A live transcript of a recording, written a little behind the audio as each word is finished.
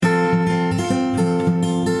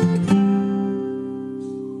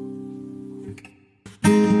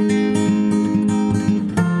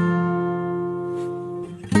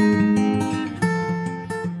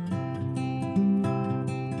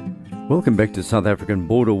Welcome back to South African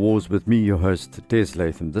Border Wars with me, your host, Des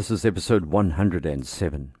Latham. This is episode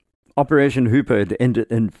 107. Operation Hooper had ended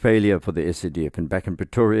in failure for the SADF, and back in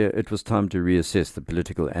Pretoria, it was time to reassess the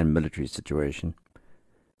political and military situation.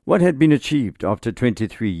 What had been achieved after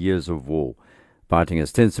 23 years of war, fighting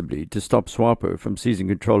ostensibly to stop SWAPO from seizing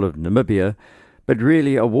control of Namibia, but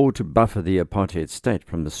really a war to buffer the apartheid state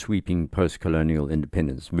from the sweeping post-colonial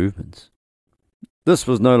independence movements. This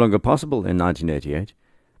was no longer possible in 1988,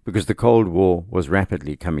 because the Cold War was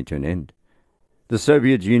rapidly coming to an end. The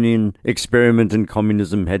Soviet Union experiment in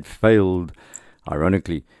communism had failed.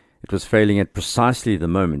 Ironically, it was failing at precisely the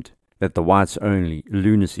moment that the whites-only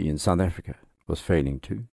lunacy in South Africa was failing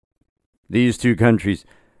too. These two countries,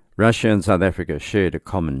 Russia and South Africa, shared a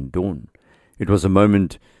common dawn. It was a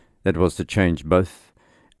moment that was to change both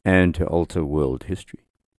and to alter world history.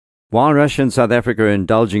 While Russia and South Africa are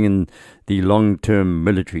indulging in the long-term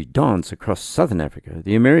military dance across southern Africa,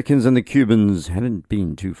 the Americans and the Cubans hadn't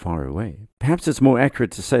been too far away. Perhaps it's more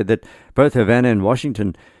accurate to say that both Havana and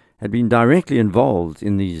Washington had been directly involved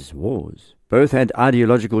in these wars. Both had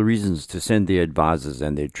ideological reasons to send their advisors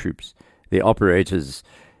and their troops, their operators,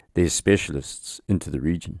 their specialists into the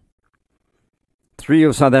region. 3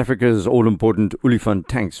 of South Africa's all-important Ulysses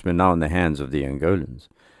tanks were now in the hands of the Angolans.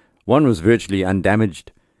 One was virtually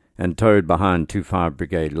undamaged and towed behind 2 fire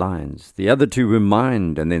brigade lines. The other 2 were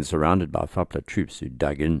mined and then surrounded by hoopla troops who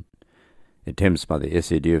dug in. Attempts by the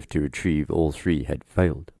SADF to retrieve all 3 had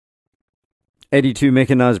failed. 82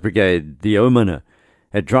 Mechanized Brigade, the Omana,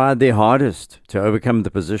 had tried their hardest to overcome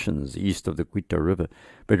the positions east of the Cuito River,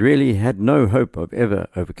 but really had no hope of ever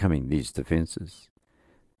overcoming these defenses.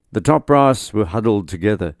 The top brass were huddled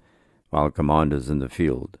together, while commanders in the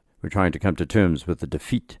field were trying to come to terms with the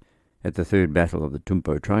defeat at the Third Battle of the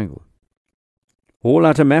Tumpo Triangle. Haul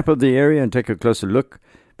out a map of the area and take a closer look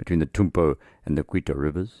between the Tumpo and the Cuito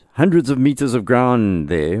rivers. Hundreds of meters of ground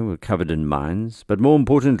there were covered in mines, but more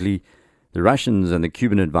importantly, the Russians and the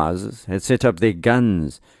Cuban advisors had set up their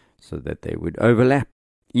guns so that they would overlap.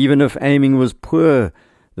 Even if aiming was poor,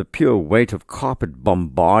 the pure weight of carpet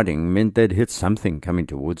bombarding meant they'd hit something coming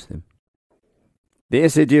towards them. The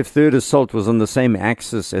SADF third assault was on the same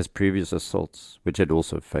axis as previous assaults, which had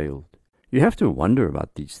also failed. You have to wonder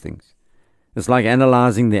about these things. It's like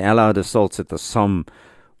analyzing the Allied assaults at the Somme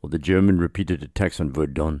or the German repeated attacks on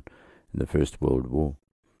Verdun in the First World War.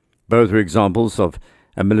 Both were examples of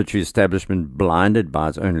a military establishment blinded by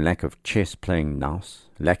its own lack of chess-playing nous,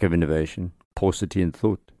 lack of innovation, paucity in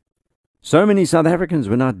thought. So many South Africans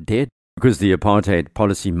were not dead because the apartheid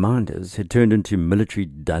policy minders had turned into military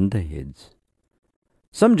dunderheads.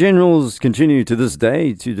 Some generals continue to this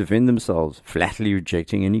day to defend themselves, flatly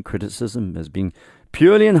rejecting any criticism as being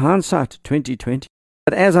purely in hindsight 2020.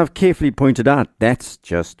 But as I've carefully pointed out, that's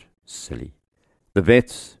just silly. The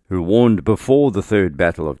vets who warned before the Third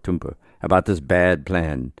Battle of Tumpo about this bad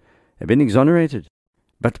plan have been exonerated,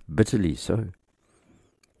 but bitterly so.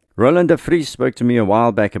 Roland de Vries spoke to me a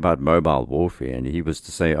while back about mobile warfare, and he was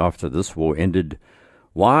to say after this war ended,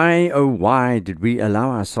 why, oh why, did we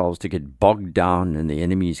allow ourselves to get bogged down in the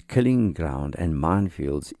enemy's killing ground and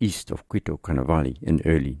minefields east of Cuito Cuanavale in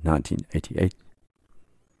early 1988?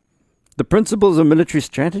 The principles of military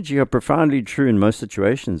strategy are profoundly true in most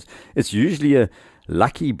situations. It's usually a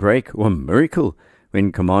lucky break or miracle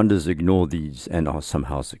when commanders ignore these and are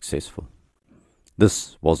somehow successful.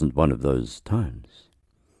 This wasn't one of those times.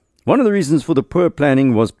 One of the reasons for the poor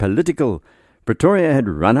planning was political. Pretoria had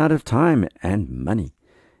run out of time and money.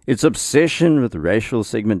 Its obsession with racial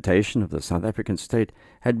segmentation of the South African state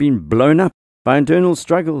had been blown up by internal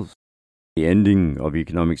struggles, the ending of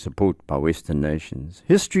economic support by Western nations.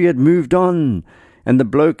 History had moved on, and the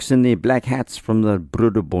blokes in their black hats from the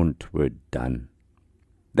Broederbond were done.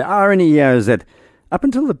 The irony here is that up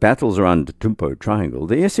until the battles around the Tumpo Triangle,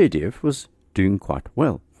 the SADF was doing quite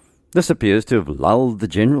well. This appears to have lulled the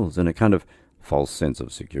generals in a kind of false sense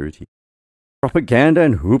of security. Propaganda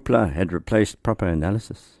and hoopla had replaced proper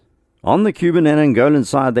analysis. On the Cuban and Angolan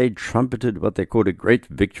side, they trumpeted what they called a great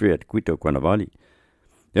victory at Cuito Cuanavale.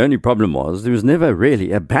 The only problem was there was never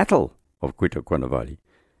really a battle of Cuito Cuanavale.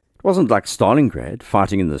 It wasn't like Stalingrad,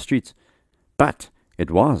 fighting in the streets, but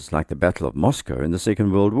it was like the Battle of Moscow in the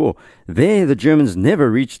Second World War. There the Germans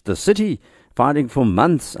never reached the city, fighting for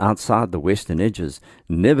months outside the western edges,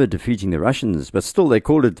 never defeating the Russians, but still they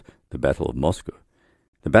called it the Battle of Moscow.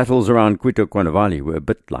 The battles around Cuito Cuanavale were a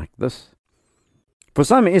bit like this. For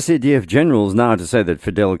some SADF generals now to say that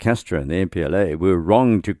Fidel Castro and the MPLA were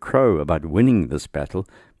wrong to crow about winning this battle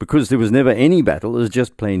because there was never any battle is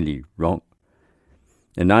just plainly wrong.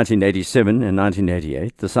 In 1987 and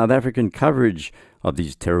 1988, the South African coverage of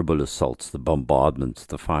these terrible assaults, the bombardments,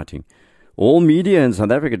 the fighting, All media in South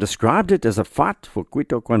Africa described it as a fight for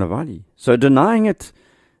Cuito Cuanavale, so denying it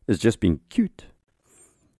is just being cute.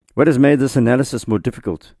 What has made this analysis more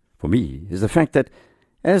difficult for me is the fact that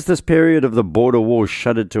as this period of the border war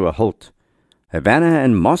shuddered to a halt, Havana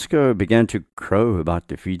and Moscow began to crow about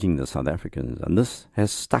defeating the South Africans, and this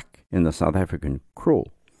has stuck in the South African craw.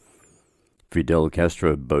 Fidel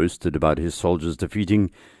Castro boasted about his soldiers defeating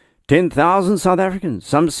 10,000 South Africans.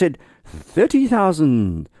 Some said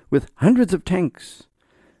 30,000 with hundreds of tanks.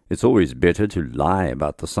 It's always better to lie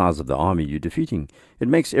about the size of the army you're defeating. It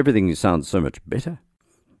makes everything sound so much better.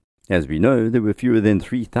 As we know, there were fewer than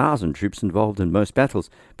 3,000 troops involved in most battles,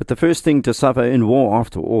 but the first thing to suffer in war,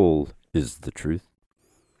 after all, is the truth.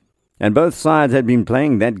 And both sides had been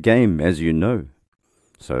playing that game, as you know.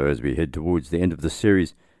 So as we head towards the end of the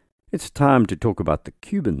series, it's time to talk about the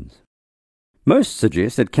Cubans. Most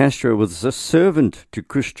suggest that Castro was a servant to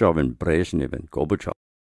Khrushchev and Brezhnev and Gorbachev,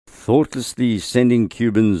 thoughtlessly sending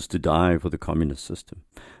Cubans to die for the communist system.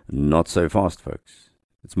 Not so fast, folks.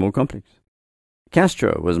 It's more complex.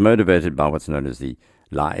 Castro was motivated by what's known as the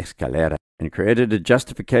La Escalera and created a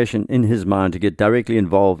justification in his mind to get directly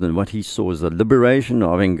involved in what he saw as the liberation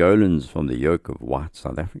of Angolans from the yoke of white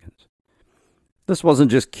South Africans. This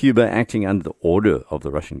wasn't just Cuba acting under the order of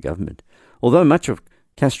the Russian government, although much of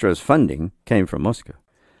Castro's funding came from Moscow.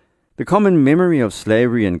 The common memory of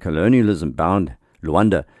slavery and colonialism bound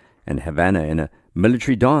Luanda and Havana in a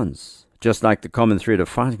military dance, just like the common thread of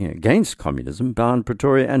fighting against communism bound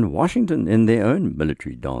Pretoria and Washington in their own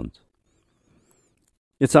military dance.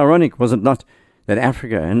 It's ironic, was it not, that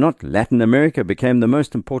Africa and not Latin America became the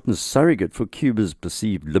most important surrogate for Cuba's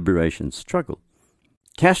perceived liberation struggle.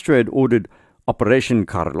 Castro had ordered Operation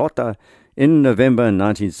Carlota in November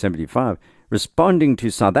 1975, responding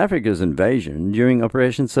to South Africa's invasion during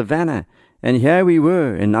Operation Savannah, and here we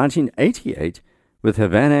were in 1988 with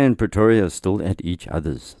Havana and Pretoria still at each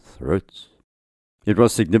other's throats. It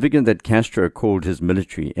was significant that Castro called his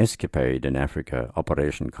military escapade in Africa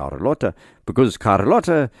Operation Carlota because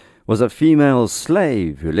Carlota was a female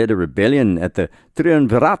slave who led a rebellion at the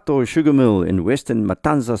Triunvirato sugar mill in western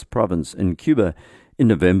Matanzas province in Cuba in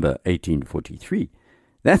November 1843.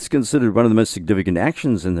 That's considered one of the most significant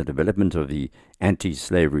actions in the development of the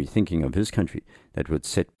anti-slavery thinking of his country that would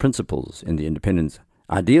set principles in the independence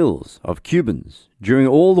ideals of Cubans during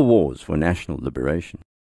all the wars for national liberation.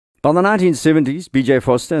 By the 1970s, B.J.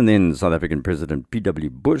 Foster and then South African President P.W.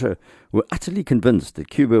 Botha were utterly convinced that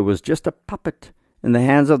Cuba was just a puppet in the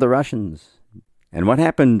hands of the Russians. And what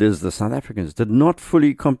happened is the South Africans did not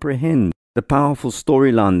fully comprehend the powerful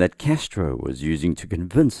storyline that Castro was using to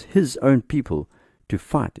convince his own people to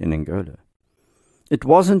fight in Angola. It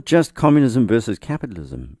wasn't just communism versus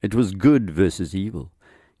capitalism. It was good versus evil.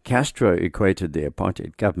 Castro equated the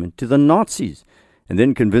apartheid government to the Nazis and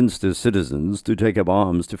then convinced his citizens to take up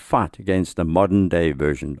arms to fight against a modern-day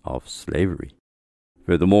version of slavery.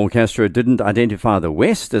 Furthermore, Castro didn't identify the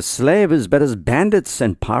West as slavers but as bandits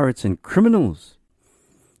and pirates and criminals.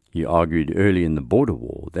 He argued early in the border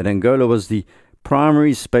war that Angola was the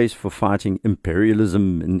primary space for fighting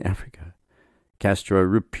imperialism in Africa. Castro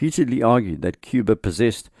repeatedly argued that Cuba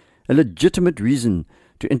possessed a legitimate reason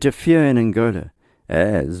to interfere in Angola,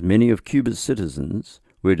 as many of Cuba's citizens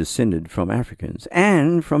were descended from Africans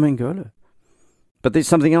and from Angola. But there's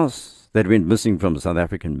something else that went missing from South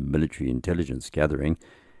African military intelligence gathering.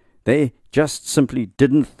 They just simply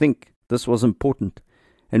didn't think this was important.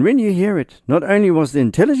 And when you hear it, not only was the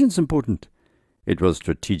intelligence important, it was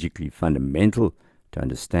strategically fundamental to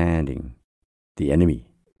understanding the enemy,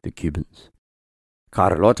 the Cubans.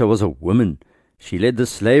 Carlota was a woman. She led the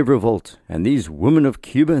slave revolt, and these women of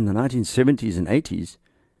Cuba in the 1970s and 80s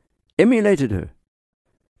emulated her.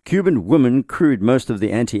 Cuban women crewed most of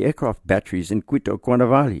the anti-aircraft batteries in Cuito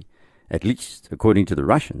Cuanavale, at least according to the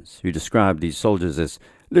Russians, who described these soldiers as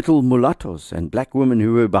little mulattoes and black women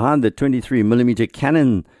who were behind the 23mm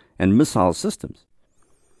cannon and missile systems.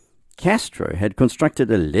 Castro had constructed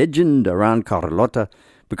a legend around Carlota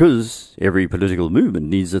because every political movement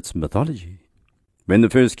needs its mythology. When the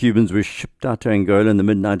first Cubans were shipped out to Angola in the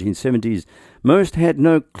mid-1970s, most had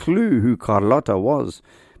no clue who Carlota was,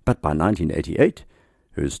 but by 1988,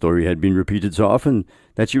 her story had been repeated so often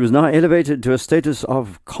that she was now elevated to a status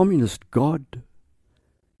of communist god.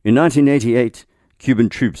 In 1988, Cuban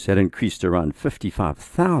troops had increased to around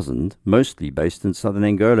 55,000, mostly based in southern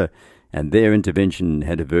Angola, and their intervention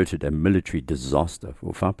had averted a military disaster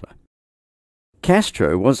for FAPLA.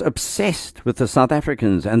 Castro was obsessed with the South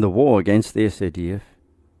Africans and the war against the SADF.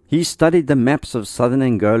 He studied the maps of southern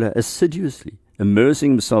Angola assiduously, immersing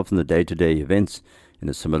himself in the day-to-day events in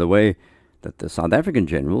a similar way that the South African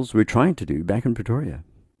generals were trying to do back in Pretoria.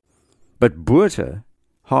 But Botha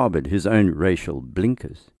harbored his own racial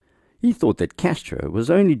blinkers. He thought that Castro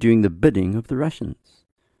was only doing the bidding of the Russians.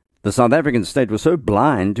 The South African state was so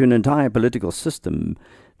blind to an entire political system,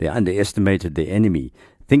 they underestimated their enemy,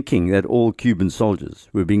 thinking that all Cuban soldiers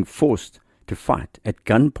were being forced to fight at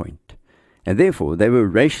gunpoint, and therefore they were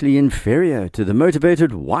racially inferior to the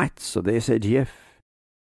motivated whites of the SADF.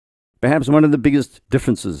 Perhaps one of the biggest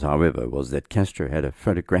differences, however, was that Castro had a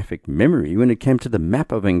photographic memory when it came to the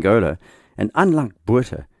map of Angola, and unlike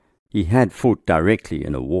Botha, he had fought directly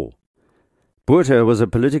in a war. Botha was a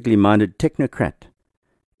politically minded technocrat.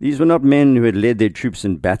 These were not men who had led their troops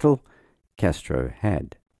in battle. Castro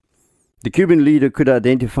had. The Cuban leader could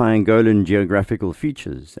identify Angolan geographical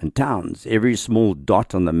features and towns, every small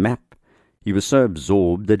dot on the map. He was so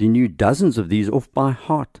absorbed that he knew dozens of these off by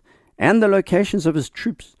heart, and the locations of his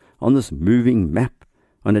troops on this moving map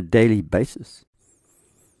on a daily basis.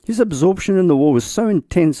 His absorption in the war was so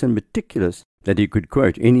intense and meticulous that he could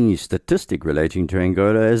quote any statistic relating to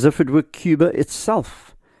Angola as if it were Cuba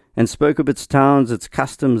itself, and spoke of its towns, its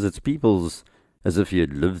customs, its peoples, as if he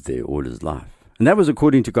had lived there all his life. And that was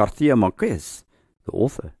according to Garcia Marquez, the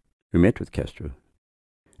author, who met with Castro.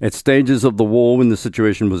 At stages of the war, when the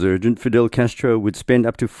situation was urgent, Fidel Castro would spend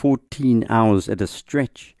up to 14 hours at a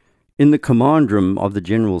stretch in the command room of the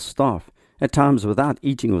general staff, at times without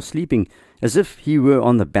eating or sleeping, as if he were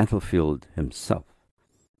on the battlefield himself.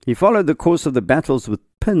 He followed the course of the battles with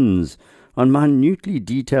pins on minutely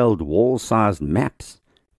detailed wall-sized maps,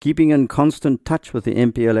 keeping in constant touch with the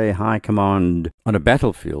MPLA High Command on a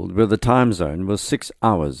battlefield where the time zone was 6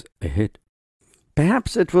 hours ahead.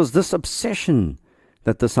 Perhaps it was this obsession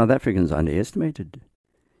that the South Africans underestimated.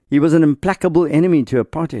 He was an implacable enemy to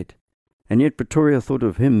apartheid, and yet Pretoria thought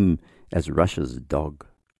of him as Russia's dog.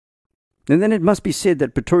 And then it must be said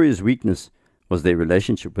that Pretoria's weakness was their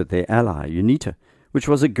relationship with their ally, UNITA, which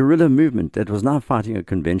was a guerrilla movement that was now fighting a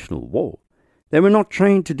conventional war. They were not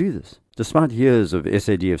trained to do this, despite years of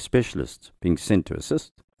SADF specialists being sent to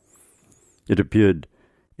assist. It appeared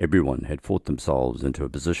everyone had fought themselves into a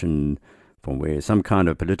position from where some kind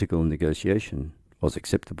of political negotiation was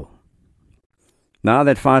acceptable. Now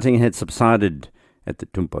that fighting had subsided at the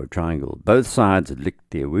Tumpo Triangle, both sides had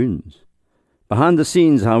licked their wounds. Behind the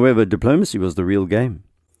scenes, however, diplomacy was the real game.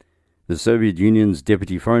 The Soviet Union's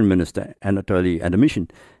Deputy Foreign Minister Anatoly Adamishin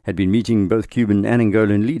had been meeting both Cuban and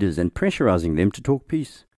Angolan leaders and pressurising them to talk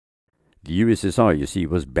peace. The USSR, you see,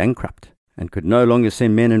 was bankrupt and could no longer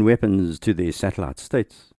send men and weapons to their satellite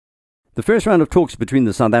states. The first round of talks between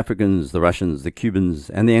the South Africans, the Russians, the Cubans,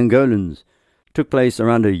 and the Angolans took place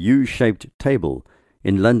around a U-shaped table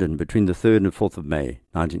in London between the 3rd and 4th of May,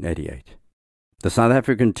 1988. The South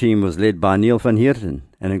African team was led by Neil van Heerden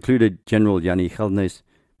and included General Jannie Geldnys,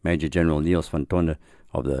 Major General Niels van Tonde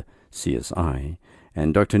of the CSI,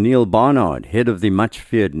 and Dr. Neil Barnard, head of the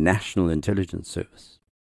much-feared National Intelligence Service.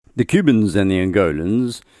 The Cubans and the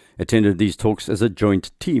Angolans attended these talks as a joint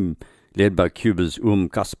team, led by Cuba's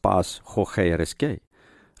Caspars Jorge Resque.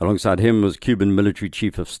 Alongside him was Cuban Military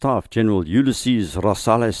Chief of Staff, General Ulysses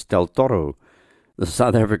Rosales del Toro. The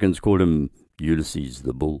South Africans called him Ulysses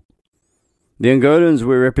the Bull. The Angolans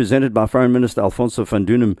were represented by Foreign Minister Alfonso van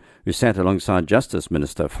Dunham, who sat alongside Justice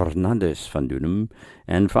Minister Fernandes van Dunham,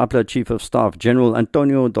 and FAPLA Chief of Staff General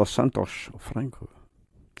Antonio dos Santos Franco.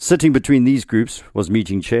 Sitting between these groups was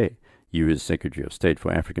meeting chair, U.S. Secretary of State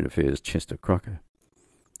for African Affairs Chester Crocker.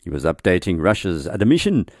 He was updating Russia's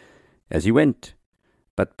Adamishin as he went,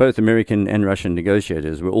 but both American and Russian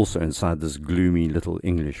negotiators were also inside this gloomy little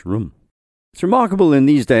English room. It's remarkable in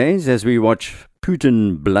these days, as we watch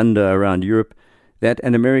Putin blunder around Europe, that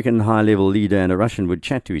an American high-level leader and a Russian would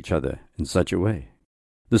chat to each other in such a way.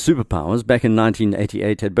 The superpowers back in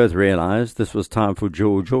 1988 had both realized this was time for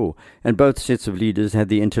jaw, and both sets of leaders had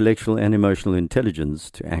the intellectual and emotional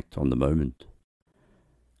intelligence to act on the moment.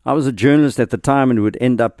 I was a journalist at the time and would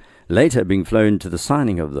end up later being flown to the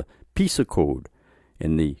signing of the peace accord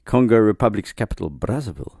in the Congo Republic's capital,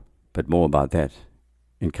 Brazzaville, but more about that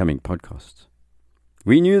in coming podcasts.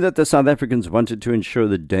 We knew that the South Africans wanted to ensure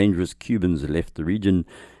the dangerous Cubans left the region,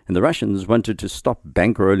 and the Russians wanted to stop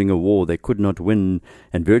bankrolling a war they could not win,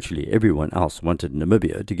 and virtually everyone else wanted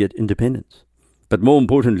Namibia to get independence. But more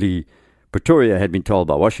importantly, Pretoria had been told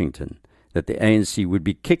by Washington that the ANC would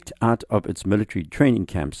be kicked out of its military training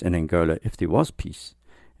camps in Angola if there was peace,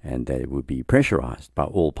 and they would be pressurized by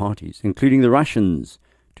all parties, including the Russians,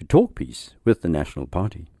 to talk peace with the National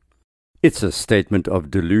Party. It's a statement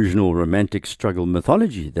of delusional romantic struggle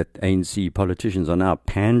mythology that ANC politicians are now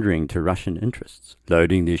pandering to Russian interests,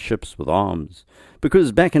 loading their ships with arms,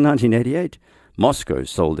 because back in 1988, Moscow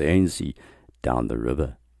sold the ANC down the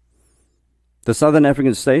river. The Southern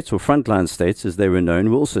African states, or frontline states as they were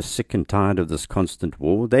known, were also sick and tired of this constant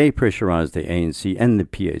war. They pressurized the ANC and the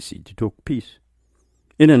PAC to talk peace.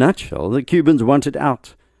 In a nutshell, the Cubans wanted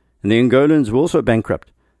out, and the Angolans were also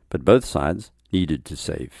bankrupt, but both sides needed to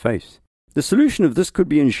save face. The solution of this could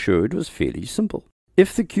be ensured was fairly simple.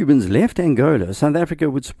 If the Cubans left Angola, South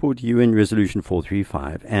Africa would support UN Resolution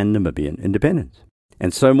 435 and Namibian independence.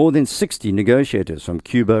 And so more than 60 negotiators from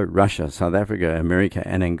Cuba, Russia, South Africa, America,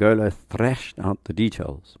 and Angola thrashed out the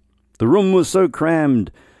details. The room was so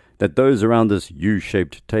crammed that those around this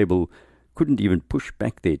U-shaped table couldn't even push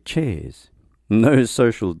back their chairs. No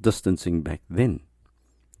social distancing back then.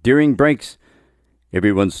 During breaks,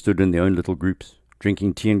 everyone stood in their own little groups,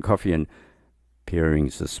 drinking tea and coffee and peering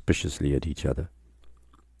suspiciously at each other.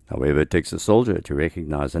 However, it takes a soldier to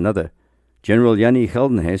recognize another. General Jannie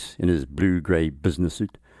Geldenhuys, in his blue-grey business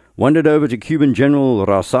suit, wandered over to Cuban General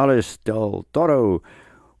Rosales del Toro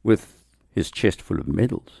with his chest full of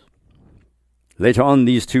medals. Later on,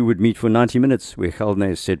 these two would meet for 90 minutes, where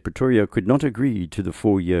Geldenhuys said Pretoria could not agree to the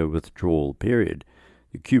 4-year withdrawal period.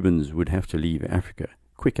 The Cubans would have to leave Africa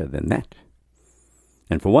quicker than that.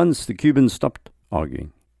 And for once, the Cubans stopped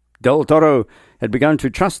arguing. Del Toro had begun to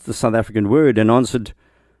trust the South African word and answered,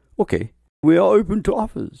 "Okay, we are open to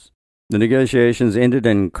offers." The negotiations ended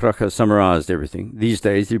and Crocker summarized everything. These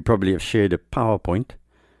days he'd probably have shared a PowerPoint,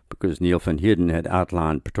 because Neil van Heerden had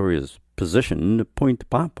outlined Pretoria's position point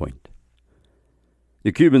by point.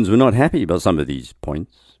 The Cubans were not happy about some of these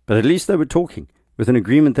points, but at least they were talking, with an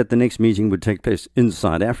agreement that the next meeting would take place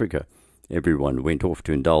inside Africa. Everyone went off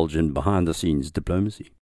to indulge in behind-the-scenes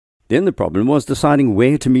diplomacy. Then the problem was deciding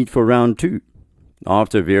where to meet for round 2.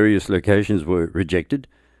 After various locations were rejected,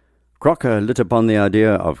 Crocker lit upon the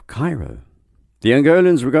idea of Cairo. The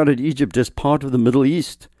Angolans regarded Egypt as part of the Middle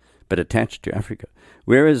East, but attached to Africa,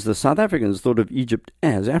 whereas the South Africans thought of Egypt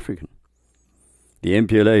as African. The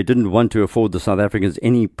MPLA didn't want to afford the South Africans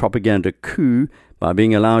any propaganda coup by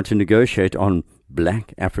being allowed to negotiate on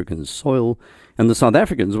black African soil, and the South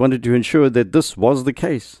Africans wanted to ensure that this was the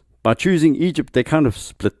case. By choosing Egypt, they kind of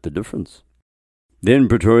split the difference. Then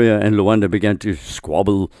Pretoria and Luanda began to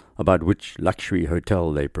squabble about which luxury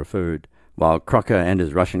hotel they preferred, while Crocker and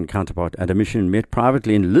his Russian counterpart Adamishin met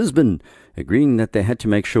privately in Lisbon, agreeing that they had to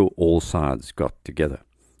make sure all sides got together.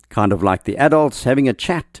 Kind of like the adults having a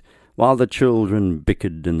chat while the children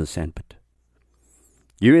bickered in the sandpit.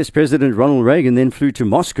 US President Ronald Reagan then flew to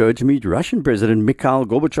Moscow to meet Russian President Mikhail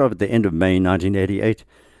Gorbachev at the end of May 1988,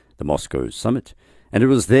 the Moscow summit. And it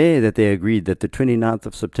was there that they agreed that the 29th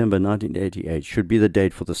of September 1988 should be the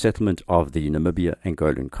date for the settlement of the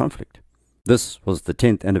Namibia-Angolan conflict. This was the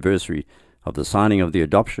 10th anniversary of the signing of the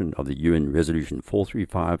adoption of the UN Resolution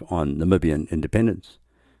 435 on Namibian independence.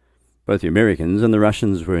 Both the Americans and the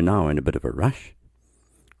Russians were now in a bit of a rush.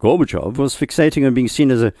 Gorbachev was fixating on being seen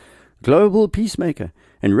as a global peacemaker,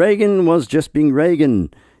 and Reagan was just being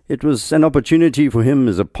Reagan. It was an opportunity for him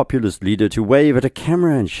as a populist leader to wave at a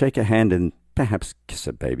camera and shake a hand and perhaps kiss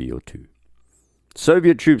a baby or two.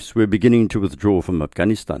 Soviet troops were beginning to withdraw from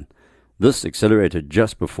Afghanistan. This accelerated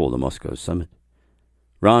just before the Moscow summit.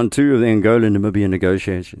 Round 2 of the Angola-Namibia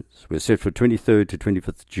negotiations were set for 23rd to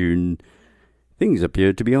 25th June. Things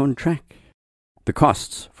appeared to be on track. The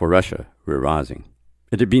costs for Russia were rising.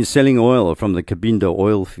 It had been selling oil from the Cabinda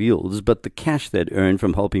oil fields, but the cash they'd earned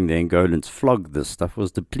from helping the Angolans flog this stuff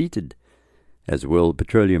was depleted as world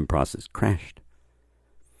petroleum prices crashed.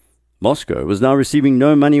 Moscow was now receiving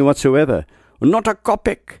no money whatsoever, or not a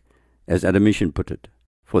kopeck, as Adamishin put it,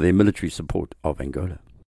 for their military support of Angola.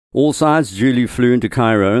 All sides duly flew into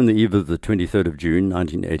Cairo on the eve of the 23rd of June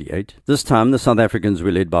 1988. This time the South Africans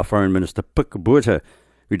were led by Foreign Minister Pik Botha,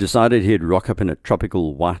 who decided he'd rock up in a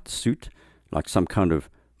tropical white suit, like some kind of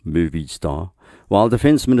movie star, while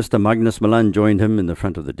Defence Minister Magnus Malan joined him in the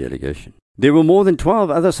front of the delegation. There were more than 12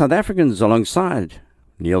 other South Africans alongside: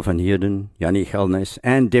 Neil van Heerden, Jannie Geldenhuys,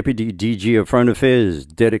 and Deputy DG of Foreign Affairs,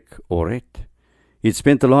 Derek Oret. He'd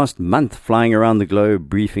spent the last month flying around the globe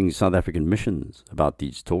briefing South African missions about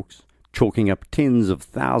these talks, chalking up tens of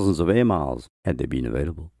thousands of air miles had they been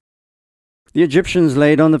available. The Egyptians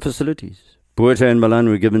laid on the facilities. Botha and Malan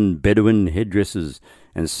were given Bedouin headdresses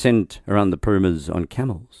and sent around the pyramids on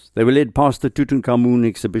camels. They were led past the Tutankhamun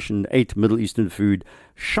exhibition, ate Middle Eastern food,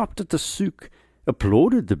 shopped at the souk,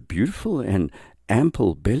 applauded the beautiful and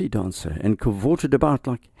ample belly dancer, and cavorted about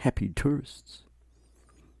like happy tourists.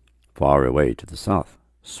 Far away to the south,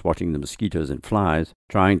 swatting the mosquitoes and flies,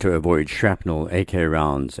 trying to avoid shrapnel, AK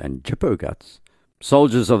rounds, and jippo guts,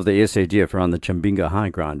 soldiers of the SADF around the Chambinga high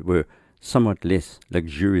ground were somewhat less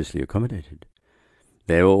luxuriously accommodated.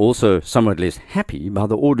 They were also somewhat less happy by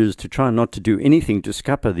the orders to try not to do anything to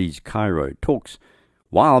scupper these Cairo talks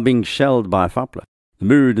while being shelled by FAPLA. The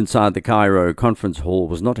mood inside the Cairo conference hall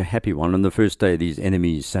was not a happy one on the first day these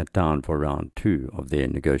enemies sat down for round 2 of their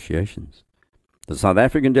negotiations. The South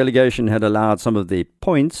African delegation had allowed some of their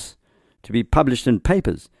points to be published in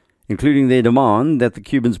papers, including their demand that the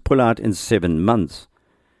Cubans pull out in 7 months.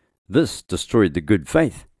 This destroyed the good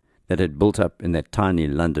faith that had built up in that tiny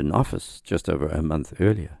London office just over a month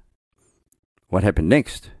earlier. What happened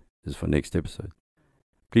next is for next episode.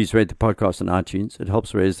 Please rate the podcast on iTunes. It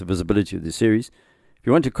helps raise the visibility of the series. If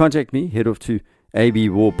you want to contact me, head off to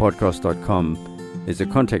abwarpodcast.com. There's a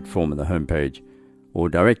contact form on the homepage, or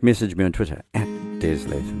direct message me on Twitter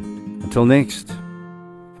 @DesLatham. Until next,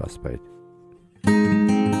 Fussbait.